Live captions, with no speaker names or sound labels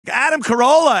Adam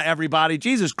Carolla, everybody.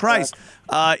 Jesus Christ.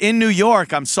 In New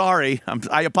York, I'm sorry.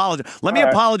 I apologize. Let me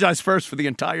apologize first for the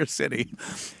entire city.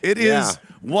 It is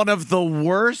one of the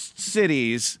worst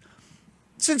cities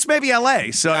since maybe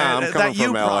L.A. So I'm coming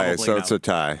from L.A., so it's a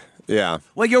tie. Yeah.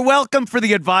 Well, you're welcome for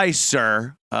the advice,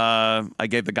 sir. I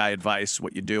gave the guy advice,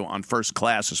 what you do on first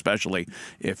class, especially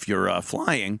if you're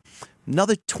flying.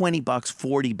 Another $20,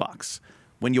 $40.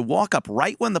 When you walk up,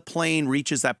 right when the plane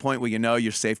reaches that point where you know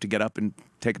you're safe to get up and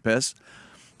take a piss,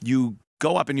 you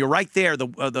go up and you're right there.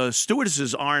 The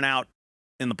stewardesses aren't out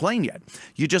in the plane yet.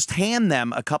 You just hand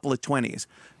them a couple of 20s.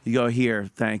 You go, here,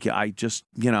 thank you. I just,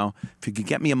 if you could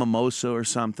get me a mimosa or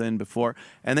something before.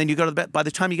 And then you go to the bed. By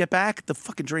the time you get back, the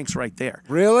fucking drink's right there.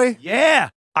 Really? Yeah.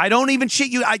 I don't even shit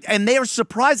you. And they are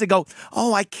surprised. They go,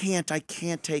 oh, I can't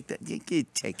take that. You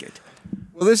take it.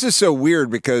 Well, this is so weird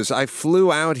because I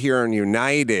flew out here on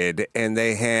United and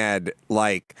they had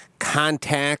like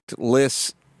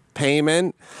contactless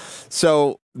payment.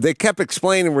 So they kept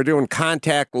explaining we're doing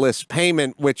contactless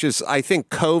payment, which is, I think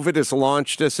COVID has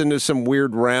launched us into some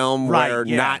weird realm where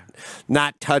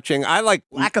not touching. I like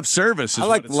lack of service. I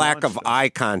like lack of eye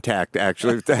contact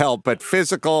actually to help, but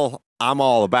physical, I'm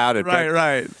all about it.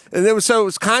 Right. And it was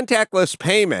contactless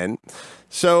payment.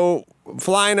 So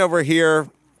flying over here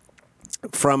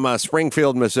from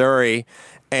Springfield, Missouri,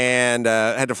 and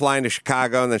had to fly into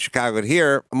Chicago and then Chicago to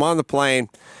here. I'm on the plane,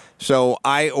 so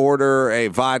I order a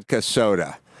vodka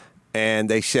soda, and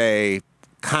they say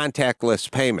contactless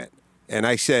payment. And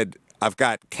I said, I've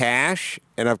got cash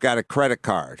and I've got a credit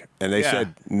card. And they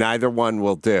said, neither one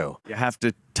will do. You have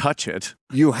to touch it.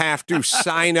 You have to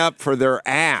sign up for their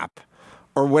app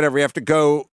or whatever. You have to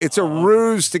go. It's a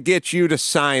ruse to get you to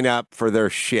sign up for their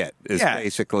shit is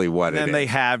basically what it is. And they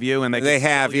have you. And they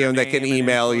have you and they can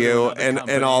email you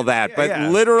and all that.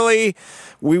 But literally,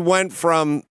 we went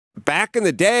from back in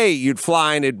the day, you'd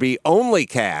fly and it'd be only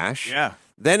cash. Yeah.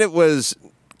 Then it was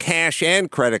cash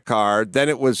and credit card. Then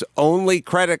it was only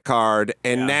credit card.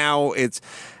 And now it's,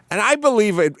 and I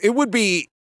believe it would be,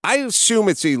 I assume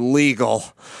it's illegal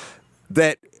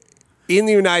that in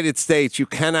the United States, you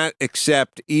cannot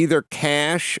accept either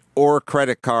cash or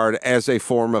credit card as a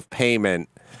form of payment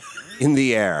in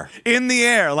the air. In the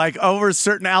air, like over a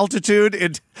certain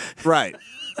altitude. Right.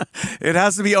 It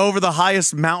has to be over the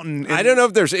highest mountain. I don't know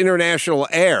if there's international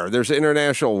air. There's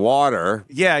international water.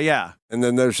 Yeah. And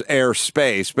then there's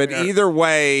airspace. But either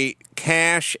way,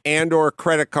 cash and or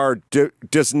credit card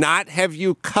does not have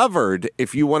you covered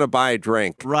if you want to buy a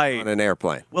drink on an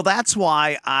airplane. Well, that's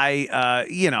why I,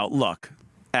 look,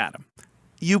 Adam,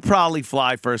 you probably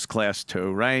fly first class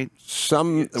too, right?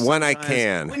 When I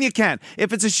can. When you can.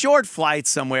 If it's a short flight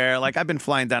somewhere, like I've been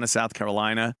flying down to South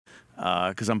Carolina,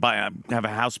 because I have a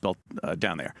house built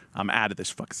down there. I'm out of this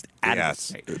fucking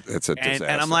state. It's a disaster.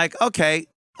 And I'm like, okay,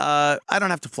 I don't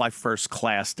have to fly first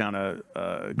class down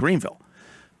to Greenville.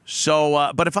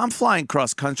 So, but if I'm flying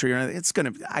cross country,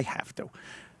 I have to.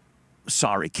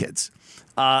 Sorry, kids.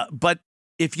 But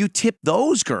if you tip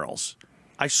those girls,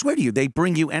 I swear to you, they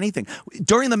bring you anything.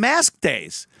 During the mask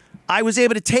days, I was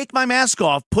able to take my mask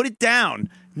off, put it down.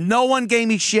 No one gave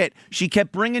me shit. She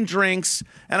kept bringing drinks,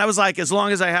 and I was like, as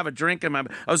long as I have a drink in my...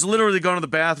 I was literally going to the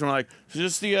bathroom like,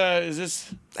 is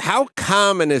this... How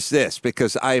common is this?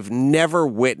 Because I've never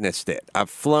witnessed it. I've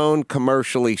flown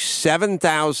commercially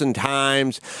 7,000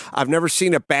 times. I've never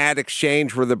seen a bad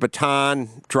exchange where the baton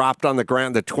dropped on the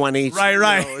ground, the 20s.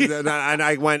 Right. And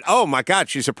I went, oh my God,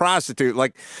 she's a prostitute.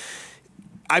 Like,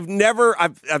 I've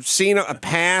seen a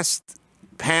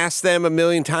past them a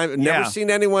million times. Never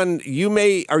seen anyone.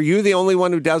 Are you the only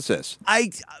one who does this?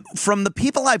 From the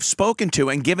people I've spoken to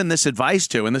and given this advice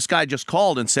to, and this guy just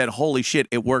called and said, holy shit,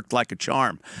 it worked like a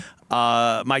charm.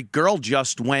 My girl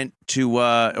just went to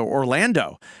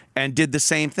Orlando and did the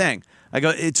same thing. I go,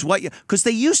 it's what you, because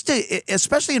they used to,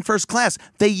 especially in first class,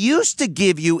 they used to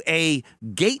give you a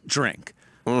gate drink.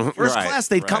 First class,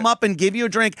 they'd come up and give you a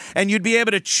drink, and you'd be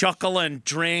able to chuckle and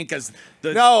drink as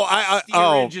the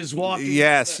steerage is walking.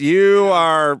 Yes,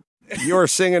 you're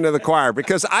singing to the choir,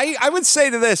 because I would say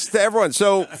to everyone,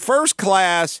 so first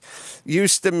class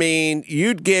used to mean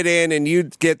you'd get in and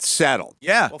you'd get settled.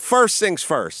 Yeah. Well, first things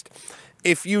first.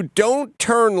 If you don't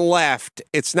turn left,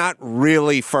 it's not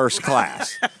really first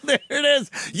class. it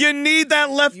is. You need that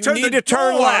left turn. You need to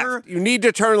turn left. You need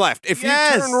to turn left. If you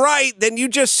turn right, then you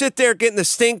just sit there getting the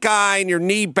stink eye and your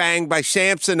knee banged by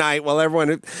Samsonite while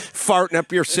everyone farting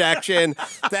up your section.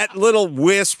 That little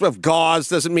wisp of gauze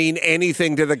doesn't mean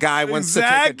anything to the guy once to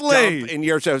take a dump in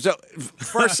your show. So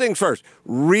first things first,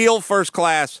 real first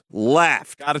class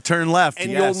left. Got to turn left.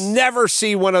 And you'll never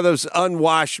see one of those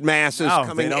unwashed masses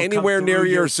coming anywhere near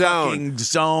your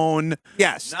zone.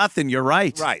 Yes. Nothing. You're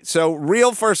right. Right. So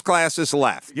real first class is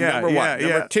left. Yeah, number one.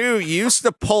 Number two, you used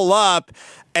to pull up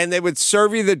and they would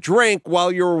serve you the drink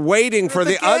while you were waiting for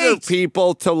the other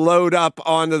people to load up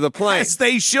onto the plane. Yes,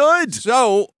 they should.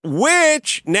 So,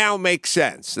 which now makes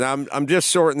sense. Now, I'm just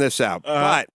sorting this out.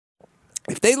 But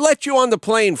if they let you on the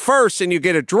plane first and you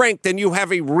get a drink, then you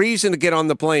have a reason to get on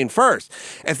the plane first.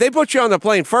 If they put you on the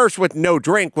plane first with no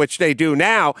drink, which they do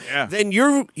now, then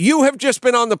you have just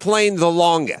been on the plane the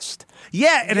longest.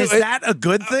 Yeah, and is that a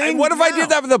good thing? And what if I did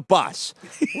that with a bus?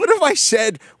 What if I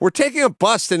said, we're taking a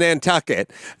bus to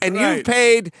Nantucket, and you've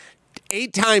paid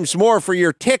 8 times more for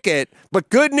your ticket, but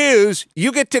good news,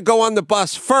 you get to go on the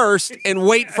bus first and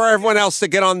wait for everyone else to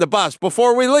get on the bus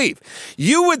before we leave.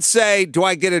 You would say, do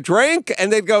I get a drink?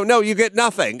 And they'd go, no, you get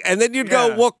nothing. And then you'd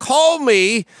go, well, call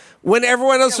me when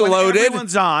everyone else is loaded.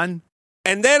 Everyone's on.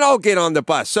 And then I'll get on the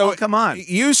bus. So come on. It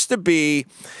used to be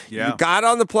you got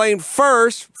on the plane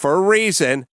first for a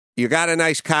reason. You got a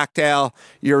nice cocktail.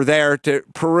 You're there to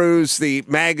peruse the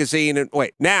magazine. And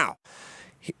wait, now,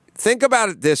 think about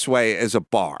it this way as a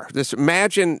bar. Just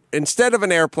imagine, instead of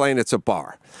an airplane, it's a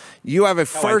bar. You have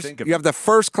you have the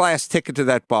first class ticket to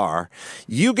that bar.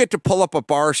 You get to pull up a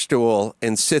bar stool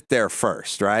and sit there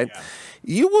first, right? Yeah.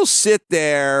 You will sit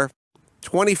there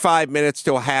 25 minutes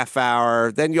to a half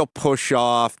hour, then you'll push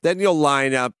off, then you'll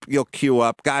line up, you'll queue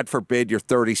up. God forbid you're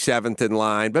 37th in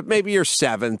line, but maybe you're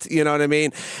 7th, you know what I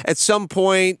mean? At some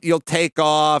point, you'll take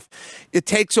off. It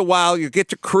takes a while. You get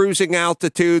to cruising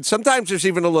altitude. Sometimes there's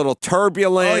even a little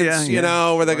turbulence, you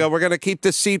know, where they go, we're going to keep the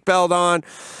seatbelt on.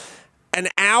 An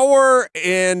hour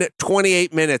and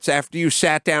 28 minutes after you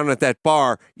sat down at that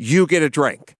bar, you get a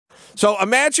drink. So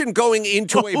imagine going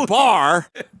into a bar.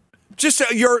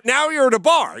 You're at a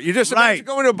bar. You just imagine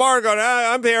going to a bar and going,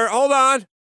 I'm here. Hold on.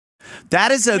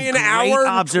 That is a great hour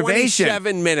observation.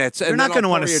 27 minutes. You're not going to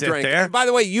want to sit there. And by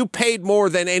the way, you paid more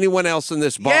than anyone else in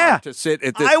this bar to sit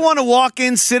at this. I want to walk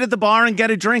in, sit at the bar, and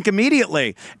get a drink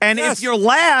immediately. And if you're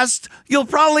last, you'll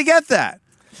probably get that.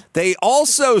 They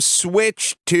also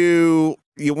switched to,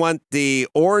 you want the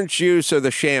orange juice or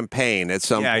the champagne at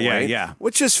some point.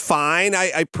 Which is fine. I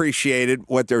appreciated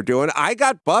what they're doing. I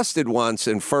got busted once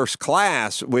in first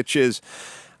class, which is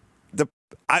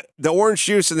the orange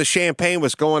juice and the champagne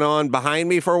was going on behind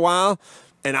me for a while,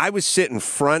 and I was sitting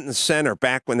front and center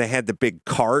back when they had the big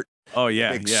cart. Oh,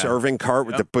 yeah. Big serving cart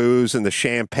with the booze and the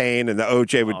champagne, and the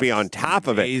OJ would be on top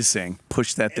of it. Amazing.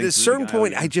 Push that thing. At a certain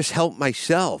point, I just helped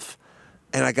myself,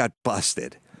 and I got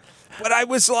busted. But I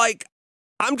was like,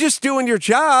 I'm just doing your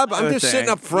job. I'm just sitting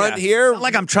up front here. It's not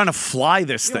like I'm trying to fly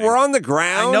this thing. We're on the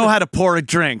ground. I know how to pour a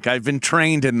drink. I've been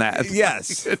trained in that.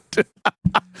 Yes.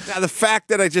 Now, the fact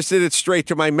that I just did it straight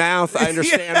to my mouth, I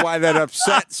understand why that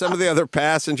upset some of the other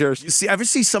passengers. You see, ever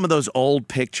see some of those old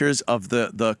pictures of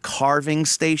the carving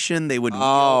station? They would.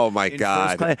 Oh, my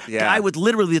God. Guy with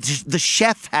literally the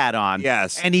chef hat on.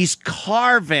 Yes. And he's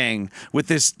carving with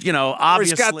this,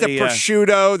 obviously. He's got the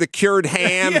prosciutto, the cured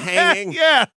ham hanging.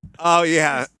 Yeah. Oh,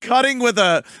 yeah. Cutting with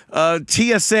a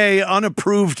TSA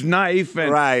unapproved knife.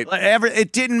 And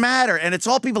it didn't matter. And it's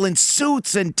all people in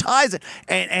suits and ties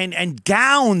and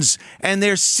gowns. And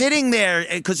they're sitting there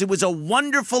because it was a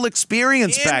wonderful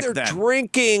experience back then. They're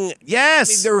drinking. Yes.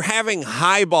 I mean, they're having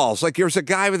highballs. Like there's a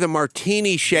guy with a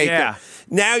martini shaker. Yeah.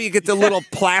 Now you get the little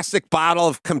plastic bottle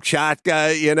of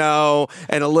Kamchatka,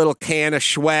 and a little can of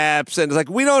Schweppes. And it's like,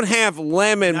 we don't have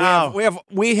lemon. No.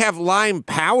 We have lime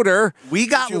powder. We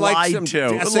got lied to.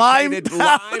 Lime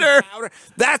powder.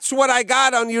 That's what I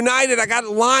got on United. I got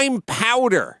lime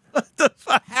powder.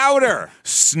 Powder.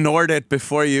 Snort it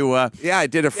before you. Yeah, I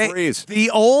did a freeze. The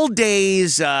old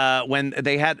days when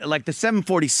they had like the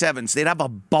 747s, they'd have a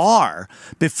bar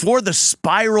before the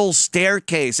spiral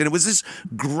staircase, and it was this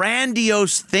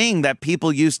grandiose thing that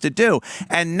people used to do.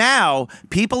 And now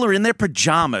people are in their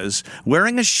pajamas,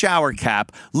 wearing a shower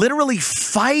cap, literally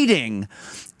fighting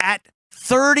at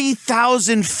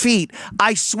 30,000 feet.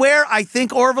 I swear, I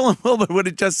think Orville and Wilbur would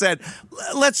have just said,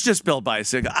 let's just build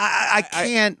bicycles. I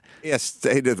can't. Yes,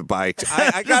 stay to the bikes.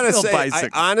 I got to say,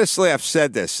 honestly, I've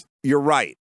said this. You're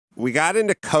right. we got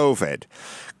into COVID.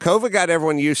 COVID got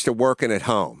everyone used to working at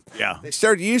home. Yeah.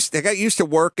 They got used to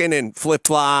working in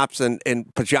flip-flops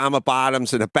and pajama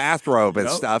bottoms and a bathrobe and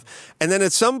stuff. And then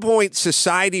at some point,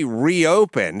 society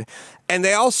reopened, and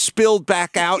they all spilled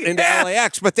back out into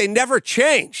LAX, but they never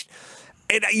changed.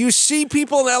 And you see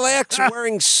people in LAX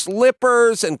wearing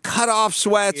slippers and cut-off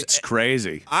sweats. It's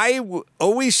crazy. I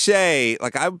always say,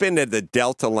 like, I've been to the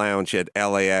Delta Lounge at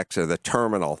LAX or the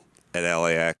terminal at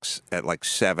LAX at like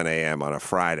 7 a.m. on a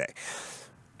Friday.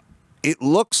 It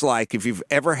looks like, if you've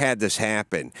ever had this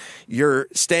happen, you're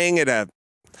staying at a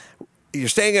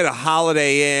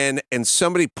Holiday Inn and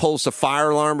somebody pulls the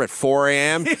fire alarm at 4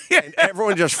 a.m. and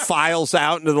everyone just files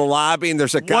out into the lobby, and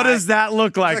there's a guy. What does that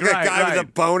look like? Like a guy with a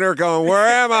boner going, "Where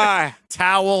am I?"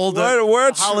 Towel,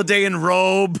 Holiday Inn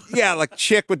robe. Yeah, like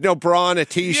chick with no bra and a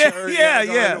t-shirt.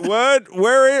 Yeah.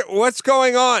 What's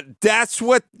going on? That's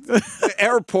what the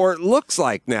airport looks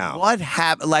like now. What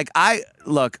happened? Like,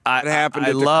 what happened?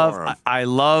 I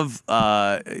love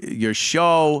your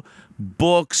show,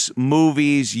 books,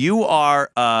 movies. You are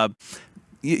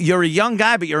you're a young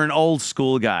guy, but you're an old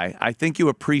school guy. I think you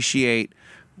appreciate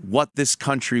what this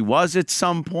country was at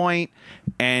some point,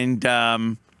 and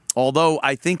although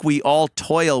I think we all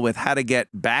toil with how to get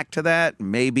back to that,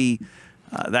 maybe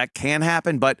that can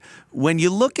happen. But when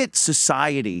you look at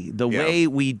society the way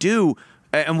we do,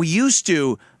 and we used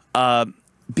to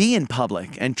be in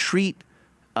public and treat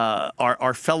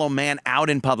our fellow man out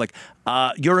in public,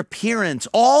 your appearance,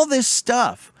 all this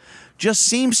stuff just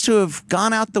seems to have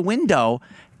gone out the window.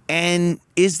 And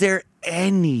is there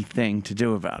anything to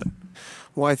do about it?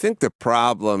 Well, I think the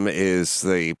problem is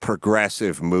the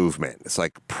progressive movement. It's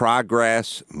like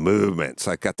progress movement. It's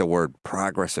like got the word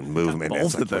progress and movement.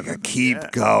 It's like we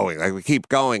keep going. Like we keep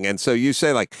going. And so you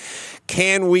say, like,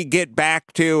 can we get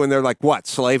back to? And they're like, what,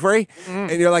 slavery?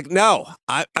 And you're like, no.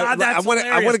 I want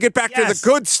to get back to the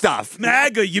good stuff.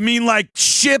 MAGA, you mean like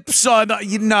ships on?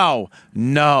 No.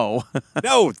 No,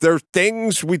 there are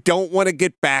things we don't want to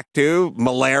get back to.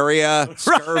 Malaria,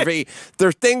 scurvy. There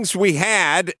are things we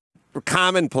had.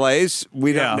 Commonplace.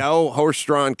 We don't know.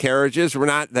 Horse-drawn carriages. We're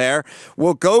not there.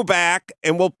 We'll go back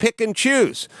and we'll pick and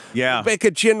choose. Yeah. We'll make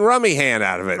a gin rummy hand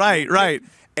out of it. Right.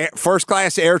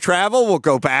 First-class air travel we'll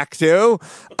go back to.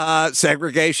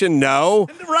 Segregation, no.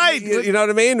 Right. You know what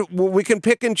I mean? We can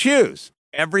pick and choose.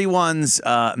 Everyone's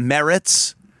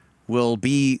merits will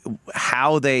be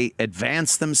how they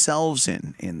advance themselves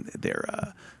in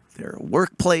their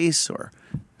workplace or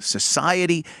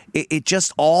society. It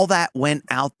just, all that went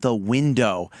out the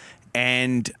window,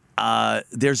 and I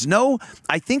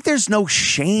think there's no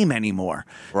shame anymore.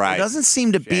 Right. It doesn't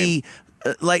seem to be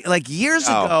like years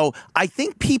ago. I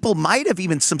think people might have,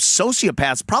 even some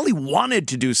sociopaths probably wanted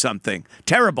to do something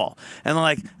terrible, and they're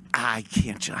like, I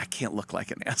can't look like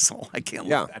an asshole. I can't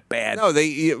look that bad. No,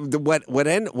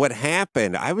 what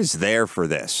happened? I was there for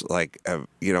this. Like,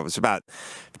 it was about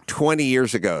 20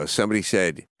 years ago. Somebody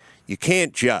said, "You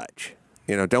can't judge.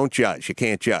 Don't judge. You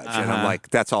can't judge." And I'm like,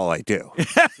 that's all I do.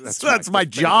 That's my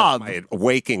job. That's my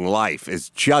waking life is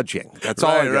judging. That's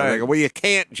all I do. Like, well, you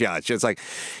can't judge. It's like,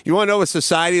 you want to know what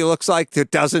society looks like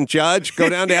that doesn't judge? Go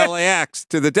down to LAX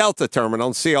to the Delta terminal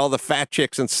and see all the fat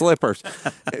chicks in slippers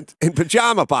and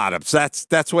pajama bottoms.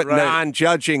 That's what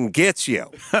non-judging gets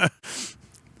you.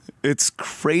 It's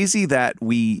crazy that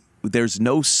there's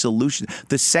no solution.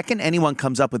 The second anyone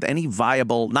comes up with any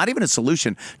viable, not even a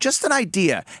solution, just an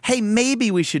idea, hey, maybe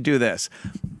we should do this,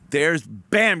 there's,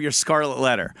 bam, your scarlet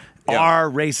letter. Are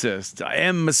racist,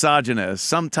 am misogynist,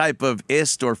 some type of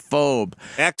ist or phobe.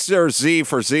 X or Z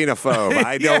for xenophobe.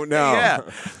 I don't know. Yeah.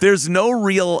 There's no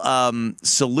real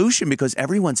solution because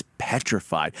everyone's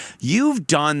petrified. You've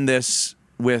done this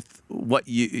with what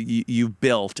you've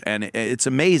built, and it's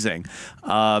amazing.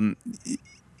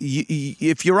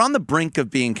 If you're on the brink of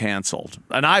being canceled,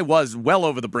 and I was well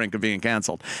over the brink of being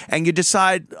canceled, and you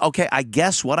decide, okay, I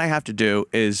guess what I have to do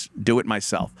is do it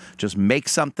myself. Just make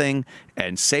something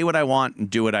and say what I want and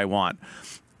do what I want.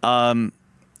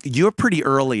 You're pretty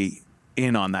early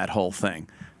in on that whole thing.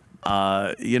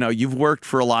 You've worked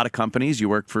for a lot of companies. You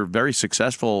worked for very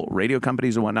successful radio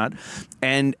companies and whatnot.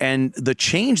 And the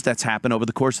change that's happened over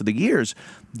the course of the years,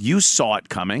 you saw it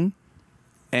coming.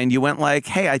 And you went like,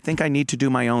 hey, I think I need to do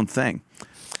my own thing.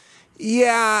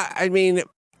 Yeah, I mean,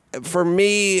 for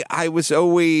me, I was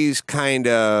always kind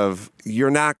of,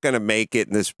 you're not going to make it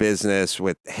in this business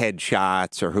with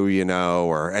headshots or who you know,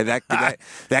 or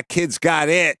that kid's got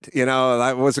it.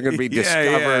 That wasn't going to be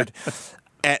discovered.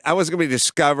 I wasn't going to be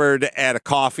discovered at a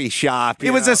coffee shop. He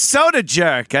was a soda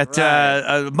jerk at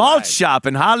a malt shop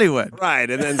in Hollywood. Right,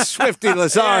 and then Swifty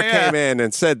Lazar came in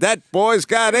and said, that boy's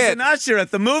got it. An usher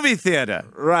at the movie theater.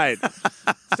 Right.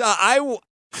 So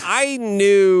I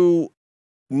knew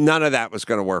none of that was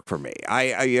going to work for me.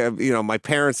 My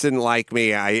parents didn't like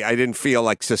me. I didn't feel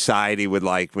like society would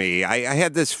like me. I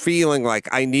had this feeling like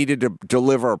I needed to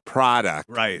deliver a product.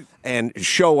 Right. And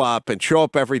show up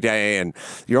every day, and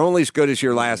you're only as good as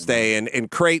your last day, and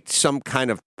create some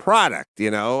kind of product,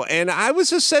 And I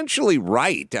was essentially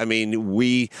right. I mean,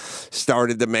 we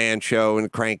started the Man Show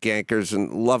and Crank Yankers, and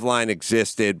Loveline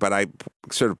existed, but I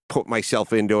sort of put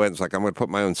myself into it. It's like, I'm going to put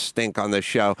my own stink on this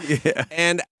show. Yeah.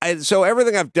 And so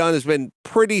everything I've done has been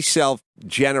pretty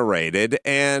self-generated,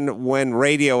 and when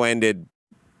radio ended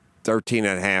 13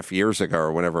 and a half years ago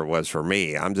or whenever it was for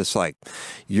me, I'm just like,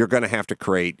 you're going to have to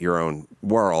create your own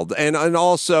world. And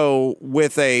also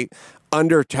with a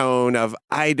undertone of,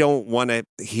 I don't want to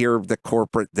hear the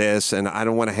corporate this, and I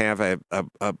don't want to have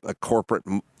a corporate,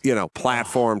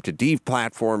 platform to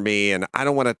deplatform me, and I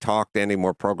don't want to talk to any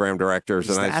more program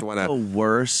directors. I just want to. The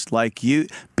worst, like you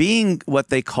being what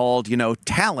they called,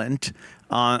 talent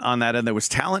on that end. There was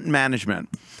talent management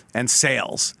and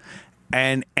sales.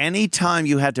 And anytime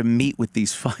you had to meet with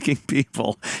these fucking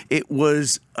people, it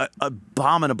was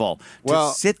abominable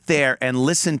to sit there and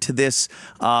listen to this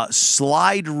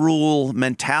slide rule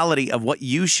mentality of what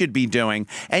you should be doing.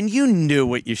 And you knew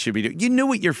what you should be doing. You knew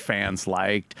what your fans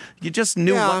liked. You just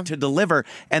knew what to deliver.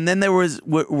 And then there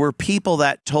were people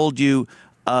that told you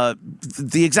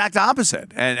the exact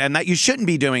opposite, and that you shouldn't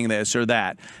be doing this or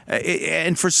that.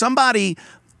 And for somebody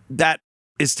that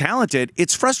is talented,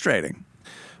 it's frustrating.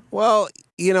 Well,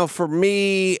 for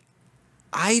me,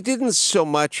 I didn't so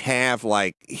much have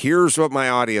like, here's what my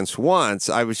audience wants.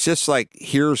 I was just like,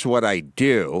 here's what I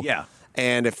do. Yeah.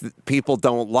 And if people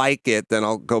don't like it, then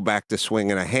I'll go back to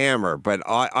swinging a hammer. But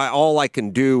all I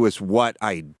can do is what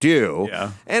I do.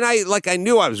 Yeah. And I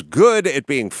knew I was good at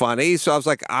being funny. So I was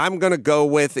like, I'm going to go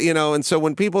with, and so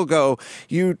when people go,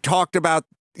 you talked about,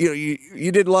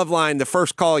 you did Loveline. The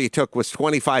first call you took was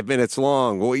 25 minutes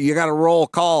long. Well, you got to roll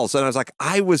calls. And I was like,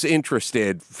 I was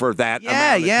interested for that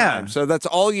amount of time. So that's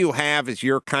all you have is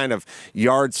your kind of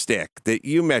yardstick that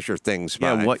you measure things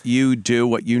by. Yeah, what you do,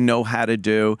 what you know how to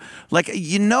do. Like,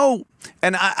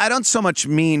 and I don't so much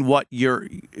mean what your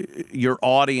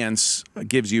audience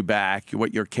gives you back,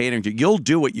 what you're catering to. You'll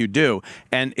do what you do.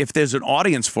 And if there's an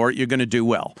audience for it, you're going to do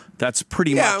well. That's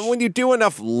pretty much. Yeah, when you do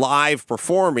enough live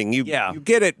performing, you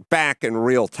get it back in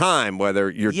real time, whether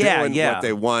you're doing what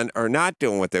they want or not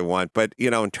doing what they want. But,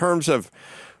 in terms of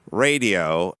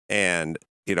radio and,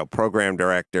 program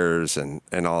directors and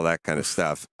all that kind of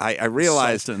stuff, I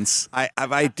realized I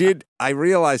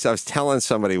realized I was telling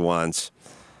somebody once,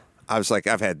 I was like,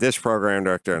 I've had this program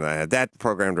director and I had that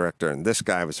program director, and this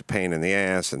guy was a pain in the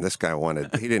ass, and this guy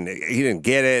he didn't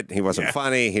get it. He wasn't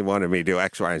funny. He wanted me to do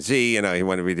X, Y, and Z. He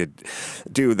wanted me to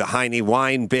do the Heine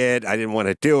wine bit. I didn't want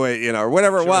to do it, or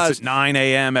whatever it was. It's at 9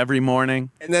 a.m. every morning.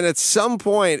 And then at some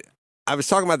point, I was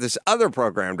talking about this other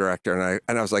program director,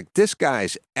 and I was like, this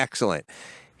guy's excellent.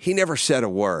 He never said a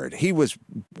word. He was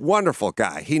a wonderful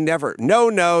guy. No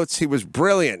notes. He was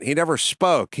brilliant. He never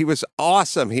spoke. He was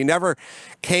awesome. He never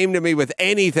came to me with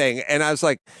anything. And I was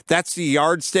like, that's the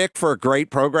yardstick for a great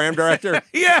program director?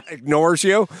 Yeah. Ignores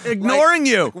you? Ignoring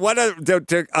you. What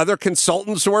do other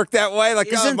consultants work that way?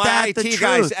 Like, Isn't my that IT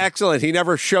guy's excellent. He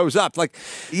never shows up. Like,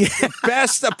 the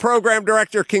best a program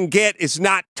director can get is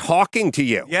not talking to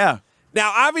you. Yeah.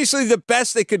 Now, obviously, the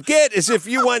best they could get is if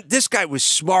you went, this guy was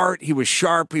smart, he was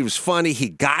sharp, he was funny, he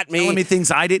got me. Telling me things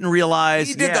I didn't realize.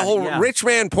 He did the whole rich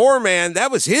man, poor man.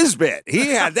 That was his bit.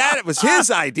 He had that. It was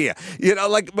his idea.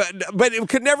 But it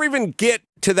could never even get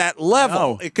to that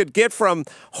level. No. It could get from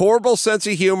horrible sense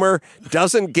of humor,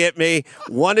 doesn't get me,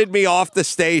 wanted me off the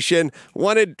station,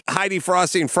 wanted Heidi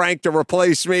Frosty and Frank to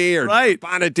replace me, or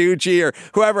Bonaducci or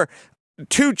whoever,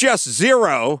 to just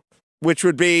zero, which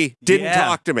would be didn't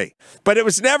talk to me. But it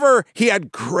was never, he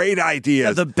had great ideas.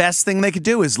 Yeah, the best thing they could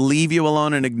do is leave you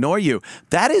alone and ignore you.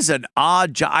 That is an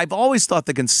odd job. I've always thought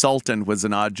the consultant was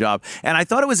an odd job. And I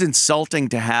thought it was insulting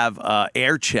to have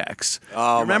air checks.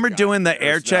 Oh, remember doing the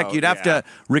air check? You'd have to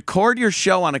record your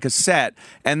show on a cassette,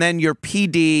 and then your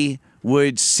PD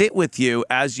would sit with you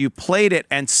as you played it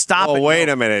and stop it. Oh, wait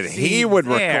a minute. He would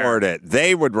record it.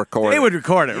 They would record it. They would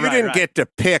record it. You didn't get to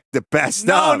pick the best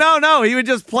No, of. no. He would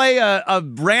just play a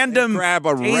random grab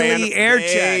a daily random air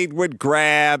check. They would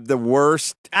grab the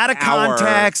worst out of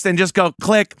context and just go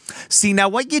click. See, now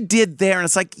what you did there, and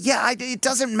it's like, yeah, it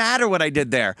doesn't matter what I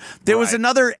did there. There was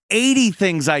another 80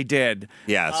 things I did.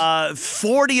 Yes.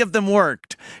 40 of them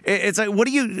worked. It's like, what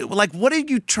are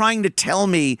you trying to tell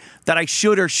me that I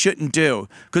should or shouldn't do?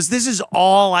 Because this is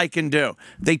all I can do.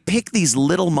 They pick these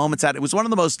little moments out. It was one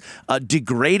of the most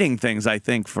degrading things, I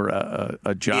think, for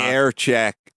a job. The air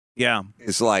check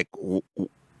is like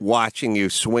watching you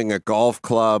swing a golf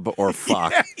club or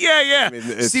fuck. Yeah. I mean,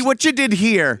 see what you did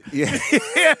here. Yeah,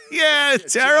 yeah,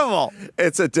 it's terrible.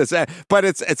 It's a disaster, but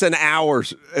it's an hour.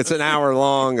 It's an hour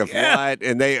long of what,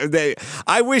 and they.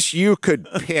 I wish you could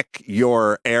pick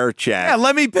your air check. Yeah,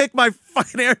 let me pick my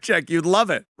fucking air check. You'd love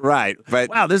it, right? But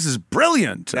wow, this is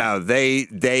brilliant. No,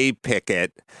 they pick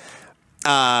it.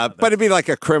 But it'd be like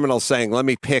a criminal saying, let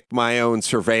me pick my own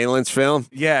surveillance film.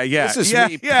 Yeah. This is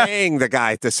me paying the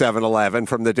guy at the 7-Eleven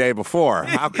from the day before.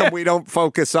 How come we don't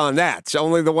focus on that? It's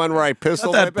only the one where I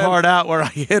pistol that part out where I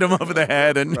hit him over the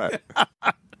head. And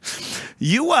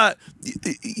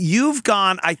you've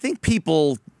gone, I think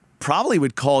people probably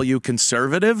would call you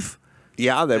conservative.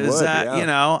 Yeah, they would. You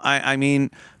know, I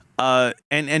mean...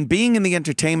 and being in the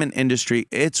entertainment industry,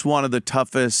 it's one of the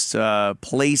toughest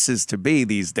places to be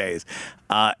these days.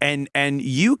 And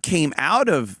you came out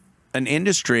of an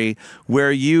industry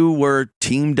where you were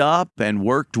teamed up and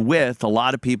worked with a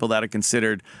lot of people that are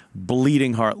considered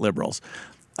bleeding heart liberals.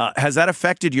 Has that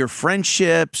affected your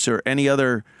friendships or any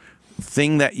other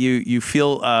thing that you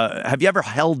feel? Have you ever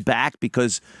held back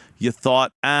because you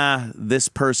thought, this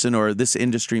person or this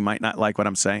industry might not like what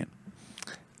I'm saying?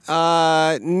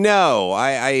 No,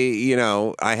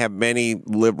 I have many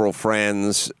liberal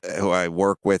friends who I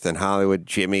work with in Hollywood.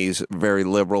 Jimmy's very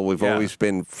liberal. We've always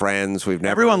been friends.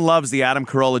 Everyone loves the Adam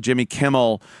Carolla, Jimmy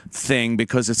Kimmel thing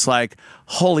because it's like,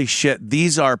 holy shit,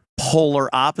 these are polar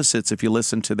opposites if you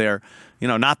listen to their,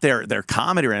 not their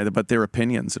comedy or anything, but their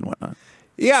opinions and whatnot.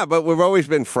 Yeah, but we've always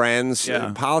been friends.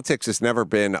 Yeah. Politics has never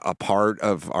been a part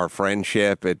of our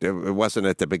friendship. It wasn't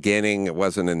at the beginning. It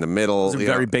wasn't in the middle. It was a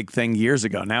very big thing years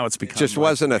ago. Now it's become just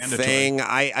wasn't a thing.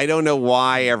 I don't know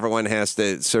why everyone has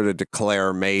to sort of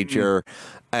declare major.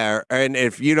 And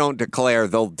if you don't declare,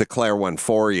 they'll declare one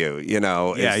for you.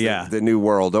 The New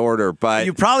World Order. But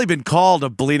you've probably been called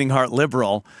a bleeding heart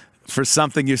liberal for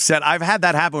something you said. I've had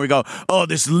that happen where we go, oh,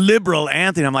 this liberal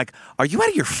Anthony. I'm like, are you out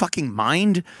of your fucking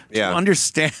mind to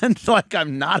understand? Like,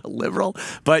 I'm not a liberal.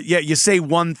 But yeah, you say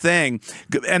one thing.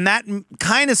 And that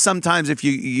kind of sometimes if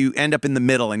you end up in the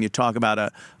middle and you talk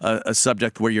about a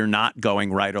subject where you're not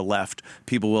going right or left,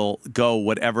 people will go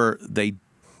whatever they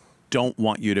don't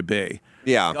want you to be.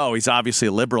 Yeah. Oh, he's obviously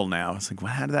a liberal now. It's like,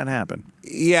 well, how did that happen?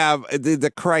 Yeah,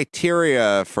 the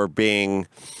criteria for being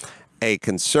a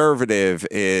conservative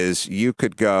is you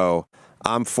could go,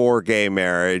 I'm for gay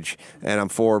marriage and I'm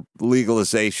for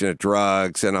legalization of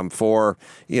drugs and I'm for,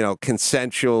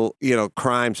 consensual,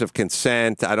 crimes of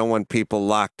consent. I don't want people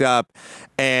locked up.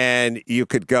 And you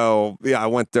could go, I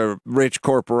want the rich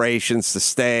corporations to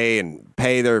stay and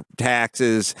pay their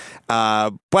taxes.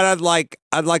 But I'd like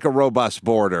a robust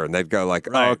border. And they'd go like,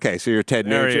 oh, okay, so you're Ted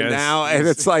Nugent now. And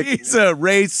it's like, he's a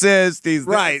racist. He's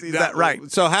right. He's that, right.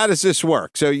 So how does this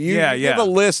work? So you give a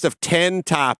list of 10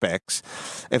 topics.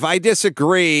 If I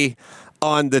disagree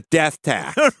on the death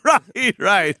tax.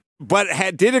 right. But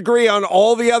did agree on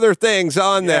all the other things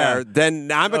on there,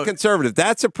 then I'm a conservative.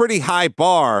 That's a pretty high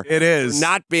bar. It is.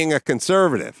 Not being a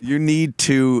conservative. You need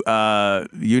to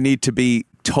be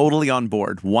totally on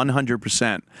board,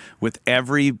 100%, with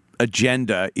every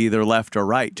agenda, either left or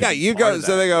right. Yeah, you go.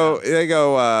 So they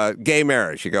go. Gay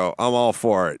marriage. You go. I'm all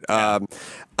for it.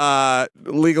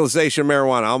 Legalization of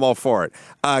marijuana. I'm all for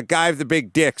it. Guy with the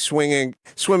big dick swimming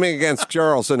against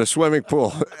girls in a swimming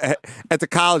pool at the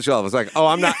college level. It's like, oh,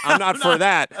 I'm not for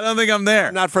that. I don't think I'm there.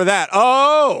 I'm not for that.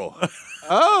 Oh,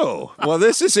 well,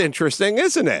 this is interesting,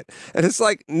 isn't it? And it's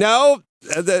like, no.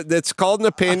 That's called an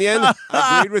opinion.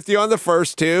 I agreed with you on the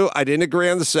first two. I didn't agree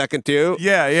on the second two.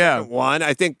 Yeah. One,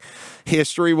 I think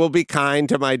history will be kind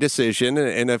to my decision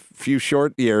in a few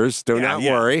short years. Do not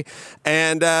worry.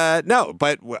 And no,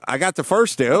 but I got the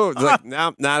first two. It's like,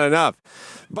 no, not enough.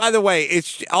 By the way,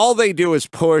 it's all they do is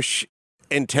push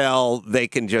until they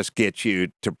can just get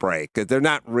you to break. They're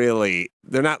not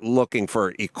looking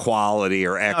for equality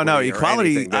or equity. No,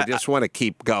 equality. Or anything. They just want to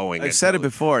keep going. I've said it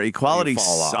before. Equality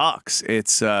sucks.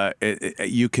 It's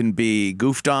you can be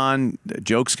goofed on.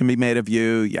 Jokes can be made of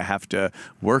you. You have to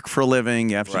work for a living.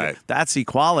 You have to. That's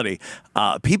equality.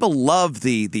 People love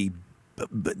the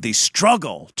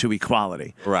struggle to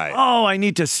equality. Right. Oh, I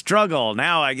need to struggle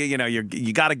now.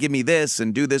 You got to give me this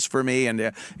and do this for me,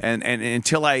 and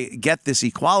until I get this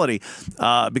equality,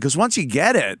 because once you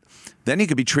get it, then you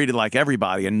could be treated like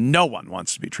everybody, and no one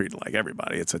wants to be treated like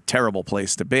everybody. It's a terrible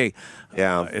place to be.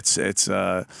 Yeah. It's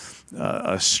a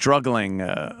struggling,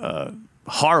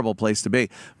 horrible place to be.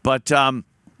 But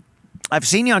I've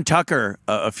seen you on Tucker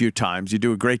a few times. You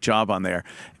do a great job on there.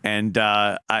 And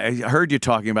I heard you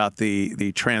talking about the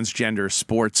transgender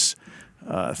sports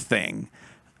thing.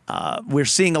 We're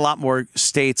seeing a lot more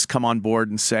states come on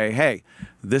board and say, hey,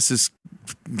 this is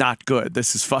not good.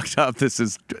 This is fucked up. This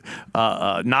is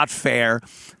not fair.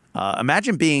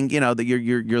 Imagine being, that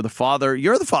you're the father.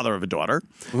 You're the father of a daughter,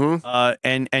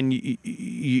 and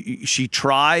she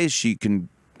tries. She can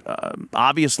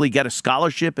obviously get a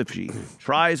scholarship if she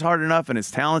tries hard enough and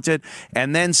is talented.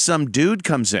 And then some dude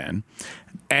comes in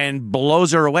and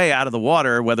blows her away out of the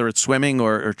water, whether it's swimming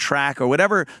or track or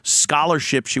whatever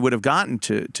scholarship she would have gotten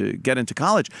to get into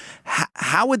college.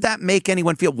 How would that make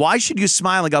anyone feel? Why should you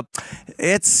smile and go,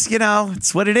 it's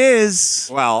what it is?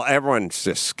 Well, everyone's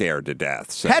just scared to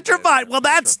death. So petrified. Well,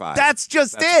 that's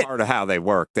just that's it. Part of how they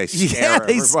work. They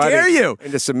scare you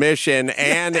into submission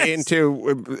and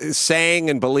into saying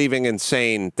and believing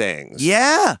insane things.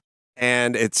 Yeah.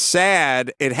 And it's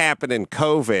sad. It happened in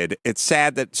COVID. It's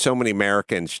sad that so many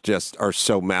Americans just are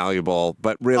so malleable,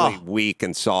 but really weak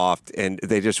and soft, and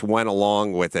they just went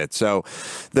along with it. So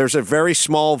there's a very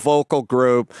small vocal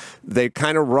group. They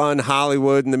kind of run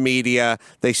Hollywood and the media.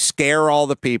 They scare all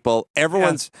the people.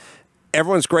 Everyone's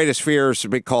greatest fear is to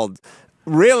be called.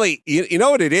 Really, you know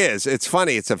what it is? It's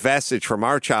funny. It's a vestige from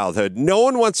our childhood. No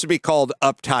one wants to be called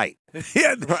uptight.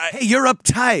 Yeah, right. Hey, you're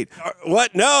uptight.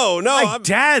 What? No. My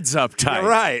dad's uptight.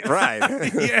 Right.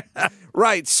 Yeah.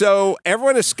 Right. So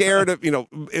everyone is scared of,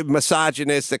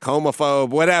 misogynistic, homophobe,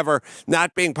 whatever,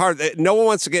 not being part of it. No one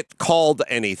wants to get called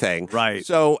anything. Right.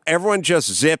 So everyone just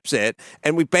zips it.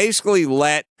 And we basically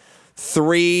let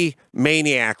 3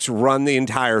 maniacs run the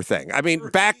entire thing. I mean,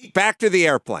 back to the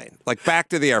airplane. Like, back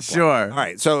to the airplane. Sure. All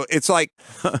right. So it's like,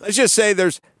 let's just say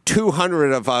there's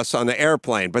 200 of us on the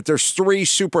airplane, but there's 3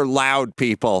 super loud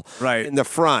people in the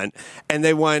front. And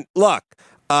they went, look,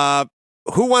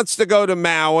 who wants to go to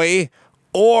Maui,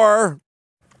 or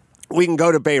we can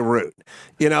go to Beirut,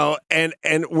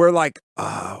 and we're like,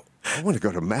 I want to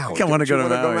go to Maui. I want to go to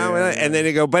Maui. Yeah. And then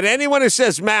you go, but anyone who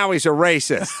says Maui's a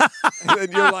racist. And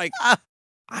then you're like,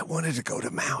 I wanted to go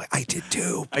to Maui. I did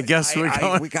too. I guess we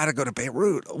got to go to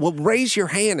Beirut. Well, raise your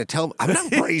hand and tell them. I'm not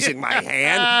raising my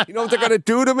hand. You know what they're going to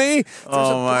do to me? There's a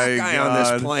black guy on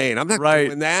this plane. I'm not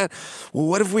doing that. Well,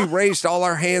 what if we raised all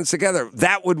our hands together?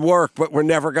 That would work, but we're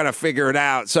never going to figure it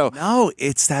out. So no,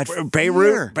 it's that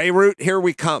Beirut, here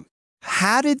we come.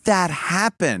 How did that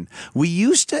happen? We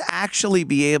used to actually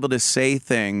be able to say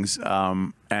things,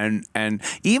 and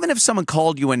even if someone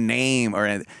called you a name,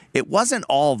 it wasn't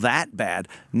all that bad.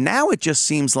 Now it just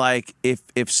seems like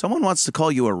if someone wants to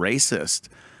call you a racist,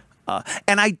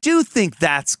 and I do think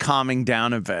that's calming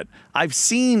down a bit. I've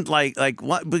seen because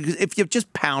if you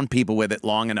just pound people with it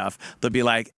long enough, they'll be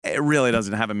like, it really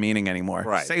doesn't have a meaning anymore.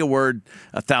 Right. Say a word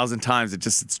 1,000 times,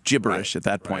 it's gibberish at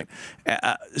that point.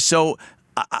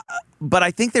 But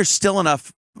I think there's still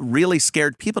enough really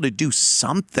scared people to do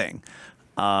something.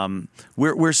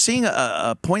 We're seeing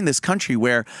a point in this country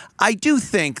where I do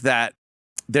think that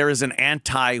there is an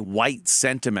anti-white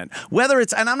sentiment. Whether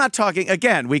it's, and I'm not talking,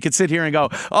 again, we could sit here and go,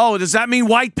 oh, does that mean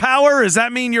white power? Does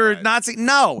that mean you're Nazi?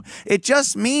 No, it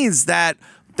just means that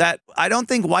I don't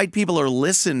think white people are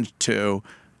listened to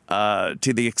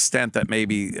the extent that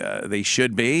maybe they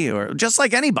should be, or just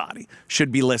like anybody should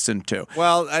be listened to.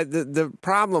 Well, the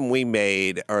problem we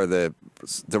made, or the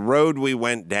road we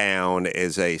went down,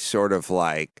 is a sort of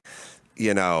like,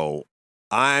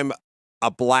 I'm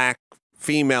a black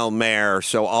female mayor,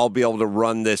 so I'll be able to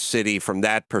run this city from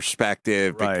that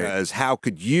perspective, because how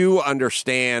could you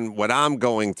understand what I'm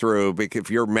going through if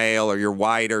you're male or you're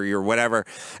white or you're whatever?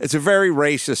 It's a very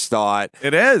racist thought.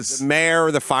 It is. The mayor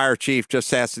or the fire chief just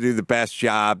has to do the best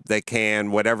job they can,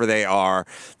 whatever they are.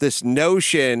 This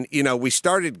notion, we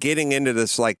started getting into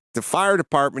this, like, the fire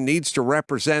department needs to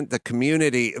represent the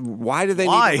community. Why do they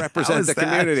need to represent the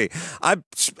community?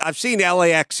 I've seen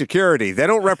LAX security. They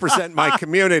don't represent my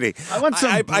community. I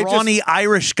want some brawny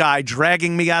Irish guy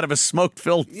dragging me out of a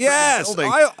smoke-filled Yes,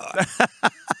 building.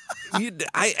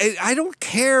 I don't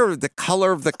care the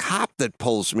color of the cop that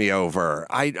pulls me over.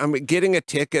 I'm getting a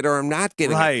ticket or I'm not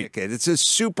getting a ticket. It's a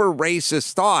super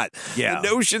racist thought. Yeah. The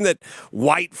notion that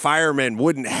white firemen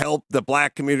wouldn't help the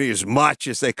black community as much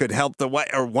as they could help the white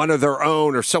or one of their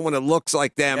own or someone that looks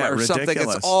like them or something.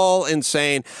 It's all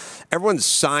insane. Everyone's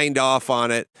signed off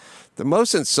on it. The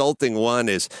most insulting one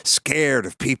is scared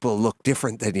if people look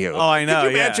different than you. Oh, I know.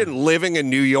 Can you imagine living in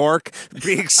New York,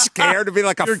 being scared to be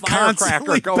like a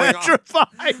firecracker going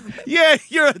petrified. On? Yeah,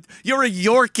 you're a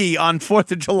Yorkie on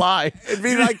 4th of July. It'd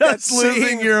be like that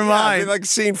losing your mind. It'd be like a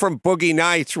scene from Boogie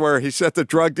Nights where he's at the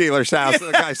drug dealer's house and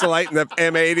the guy's lighting the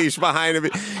M80s behind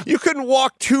him. You couldn't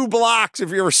walk 2 blocks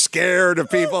if you were scared of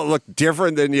people that look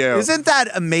different than you. Isn't that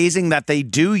amazing that they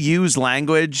do use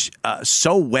language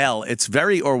so well? It's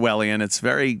very Orwellian. It's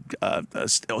very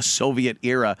Soviet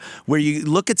era, where you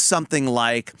look at something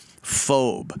like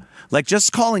phobe, like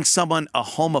just calling someone a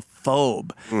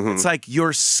homophobe. It's like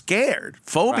you're scared.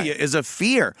 Phobia is a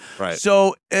fear.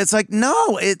 So it's like,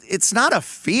 no, it's not a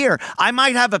fear. I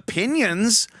might have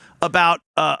opinions about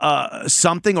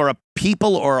something or a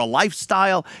people or a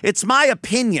lifestyle. It's my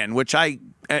opinion, which I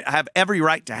have every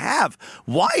right to have.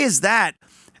 Why is that?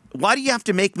 Why do you have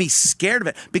to make me scared of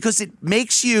it? Because it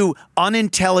makes you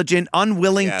unintelligent,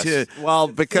 unwilling to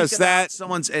because that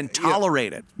someone's and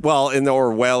tolerate it. Well, in the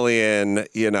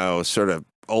Orwellian, sort of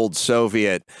old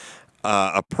Soviet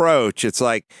approach, it's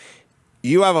like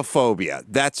you have a phobia.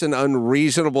 That's an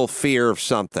unreasonable fear of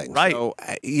something. Right. So,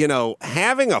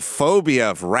 having a phobia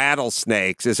of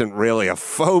rattlesnakes isn't really a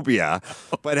phobia,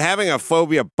 but having a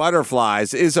phobia of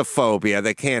butterflies is a phobia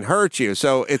that can't hurt you.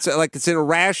 So it's like it's an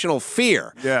irrational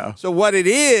fear. Yeah. So what it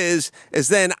is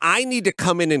then I need to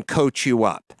come in and coach you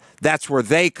up. That's where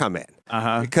they come in.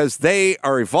 Because they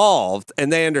are evolved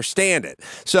and they understand it.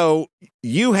 So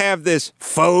you have this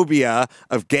phobia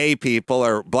of gay people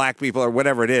or black people or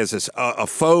whatever it is, a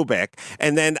phobic,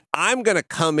 and then I'm going to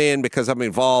come in because I'm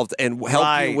involved and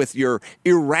help you with your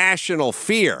irrational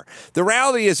fear. The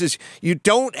reality is you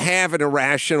don't have an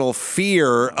irrational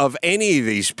fear of any of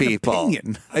these people.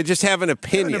 I just have an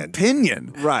opinion. An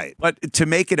opinion. Right. But to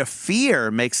make it a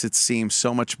fear makes it seem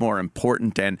so much more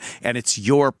important, and it's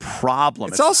your problem.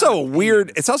 It's also a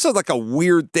weird, it's also like a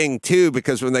weird thing too,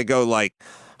 because when they go like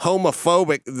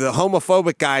homophobic, the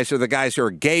homophobic guys are the guys who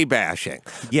are gay bashing.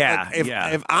 Yeah.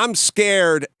 Like if I'm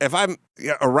scared, if I'm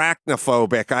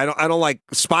arachnophobic, I don't like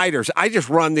spiders, I just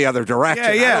run the other direction.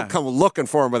 I don't come looking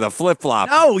for them with a flip-flop.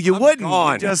 No, you wouldn't.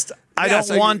 Gone. I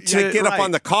don't want to get up on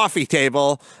the coffee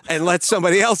table and let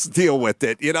somebody else deal with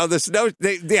it.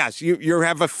 There's you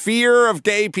have a fear of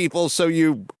gay people, so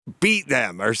you beat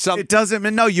them or something. It doesn't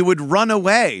mean, no, you would run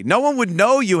away. No one would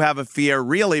know you have a fear,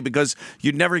 really, because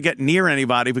you'd never get near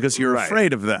anybody because you're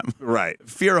afraid of them. Right.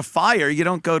 Fear of fire, you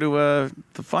don't go to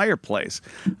the fireplace.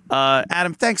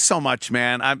 Adam, thanks so much,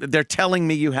 man. They're telling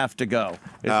me you have to go.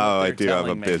 I do have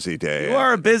a busy day. You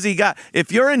are a busy guy.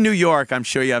 If you're in New York, I'm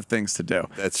sure you have things to do.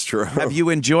 That's true. Have you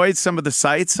enjoyed some of the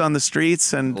sights on the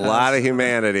streets? And a lot of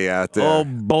humanity out there. Oh,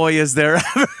 boy, is there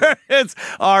ever. It's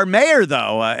our mayor,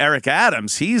 though, Eric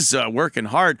Adams. He's working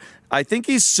hard. I think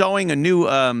he's sewing a new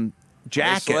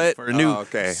jacket for a new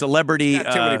celebrity too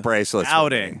many bracelets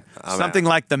outing. Something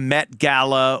like the Met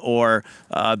Gala or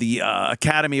the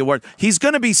Academy Award. He's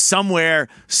going to be somewhere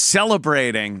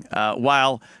celebrating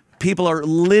while people are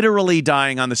literally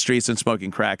dying on the streets and smoking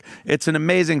crack. It's an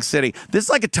amazing city. This is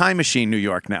like a time machine, New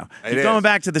York now. You're going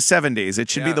back to the 70s.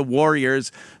 It should be the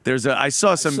Warriors. I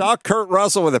saw Kurt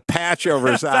Russell with a patch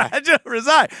over his eye. Patch over his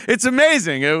eye. It's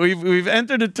amazing. We've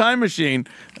entered a time machine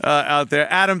out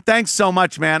there. Adam, thanks so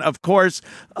much, man. Of course,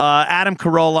 Adam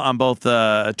Carolla on both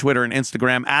Twitter and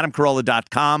Instagram.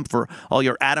 AdamCarolla.com for all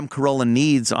your Adam Carolla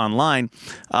needs online.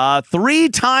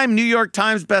 3-time New York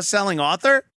Times bestselling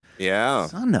author. Yeah.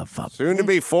 Son of a soon to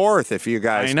be 4th if you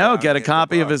guys. I know. Get a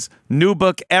copy of his new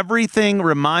book, Everything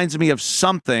Reminds Me of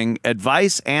Something,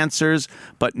 Advice, Answers,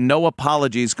 but No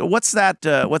Apologies. What's that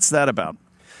about?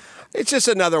 It's just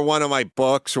another one of my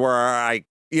books where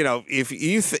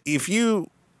if you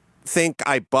think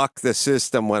I buck the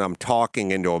system when I'm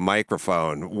talking into a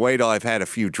microphone, wait till I've had a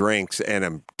few drinks and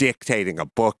I'm dictating a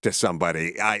book to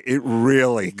somebody. It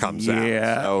really comes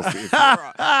out. So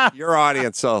if your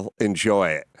audience will enjoy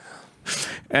it.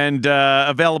 And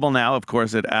available now, of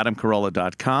course, at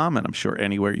AdamCarolla.com, and I'm sure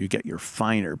anywhere you get your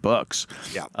finer books.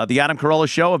 Yeah. The Adam Carolla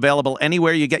Show, available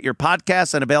anywhere you get your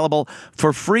podcasts, and available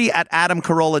for free at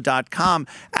AdamCarolla.com.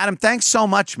 Adam, thanks so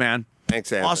much, man.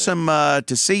 Thanks, Anthony. Awesome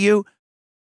to see you.